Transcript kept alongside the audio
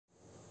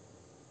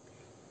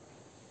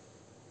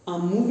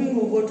I'm moving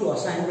over to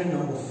assignment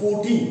number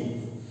 14,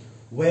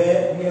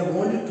 where we are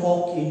going to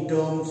talk in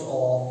terms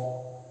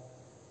of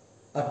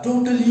a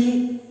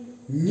totally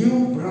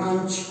new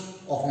branch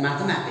of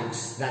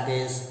mathematics, that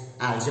is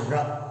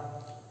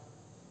algebra.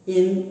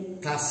 In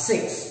class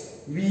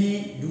 6,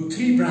 we do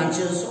 3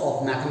 branches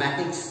of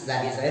mathematics,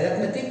 that is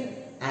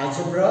arithmetic,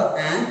 algebra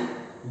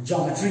and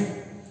geometry.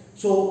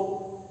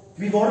 So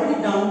we've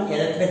already done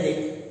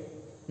arithmetic.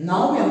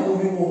 Now we are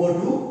moving over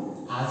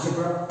to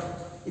algebra.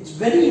 It's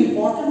very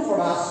important for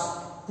us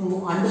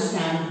to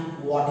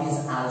understand what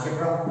is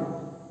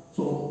algebra.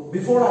 So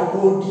before I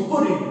go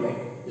deeper into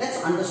it,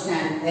 let's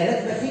understand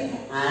arithmetic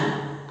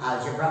and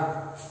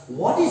algebra.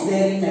 What is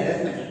there in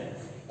arithmetic?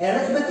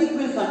 Arithmetic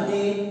will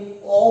contain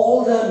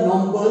all the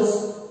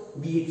numbers,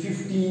 be it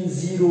 15,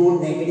 0,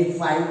 negative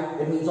 5,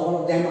 that means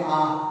all of them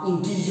are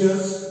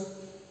integers,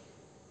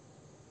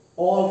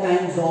 all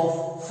kinds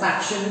of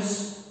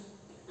fractions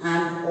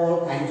and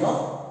all kinds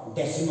of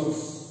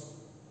decimals.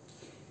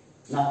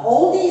 Now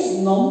all these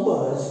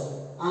numbers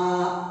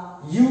are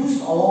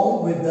used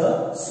along with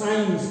the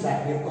signs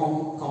that we have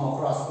come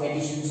across: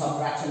 addition,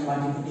 subtraction,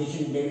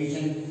 multiplication,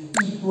 division,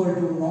 equal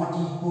to, not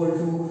equal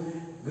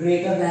to,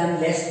 greater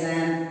than, less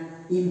than,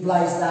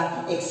 implies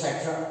that,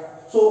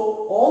 etc. So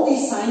all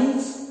these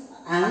signs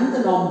and the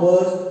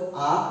numbers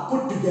are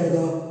put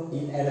together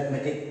in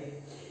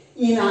arithmetic.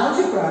 In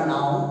algebra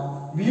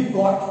now, we've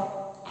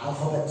got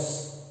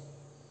alphabets.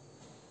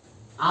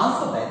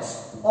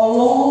 Alphabets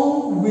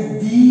along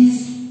with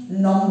these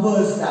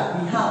numbers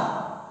that we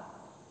have.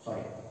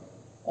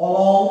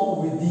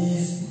 Along with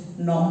these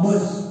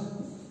numbers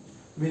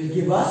will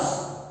give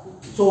us.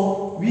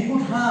 So we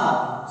could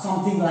have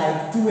something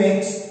like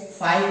 2x,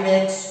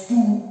 5x,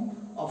 2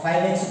 or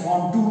 5x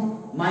upon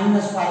 2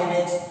 minus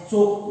 5x.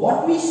 So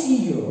what we see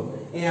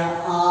here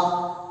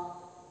are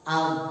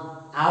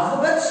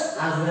alphabets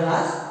as well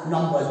as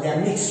numbers. They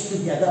are mixed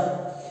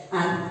together,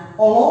 and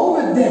along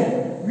with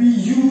them we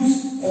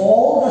use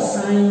all the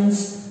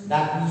signs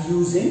that we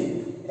use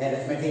in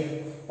arithmetic.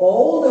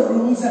 All the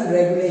rules and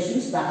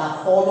regulations that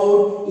are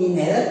followed in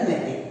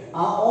arithmetic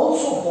are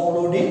also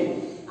followed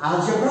in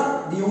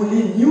algebra. The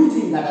only new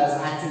thing that has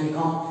actually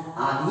come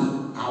are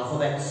the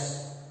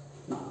alphabets.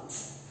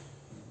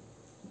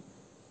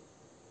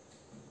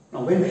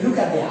 Now when we look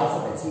at the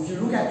alphabets, if you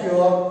look at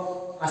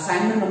your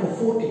assignment number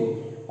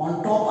 14,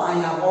 on top I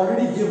have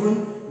already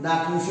given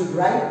that you should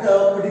write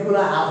the particular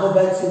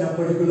alphabets in a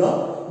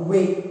particular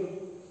way.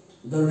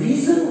 The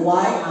reason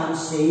why I am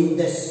saying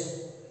this,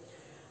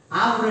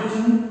 I've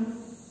written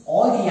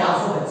all the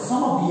alphabets,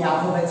 some of the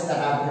alphabets that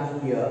I've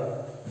written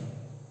here.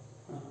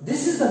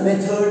 This is the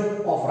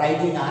method of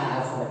writing our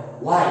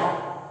alphabet.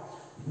 Why?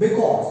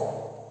 Because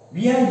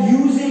we are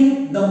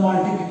using the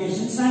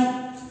multiplication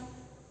sign.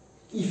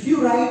 If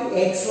you write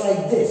x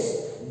like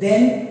this,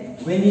 then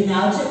when in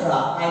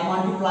algebra I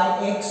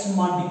multiply x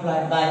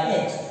multiplied by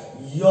x,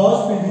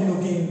 yours will be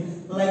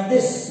looking like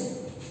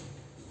this.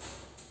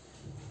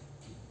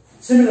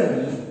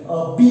 Similarly,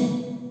 a B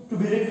to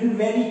be written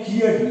very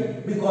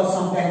clearly, because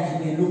sometimes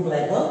it may look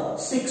like a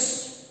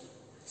 6.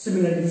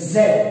 Similarly, Z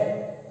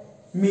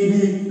may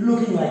be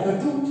looking like a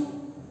 2,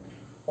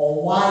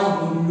 or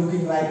Y may be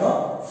looking like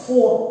a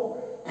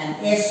 4,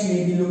 and S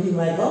may be looking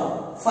like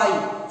a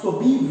 5. So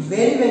be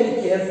very,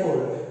 very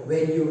careful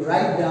when you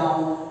write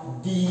down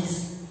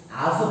these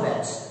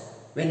alphabets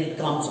when it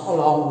comes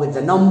along with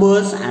the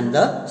numbers and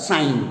the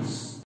signs.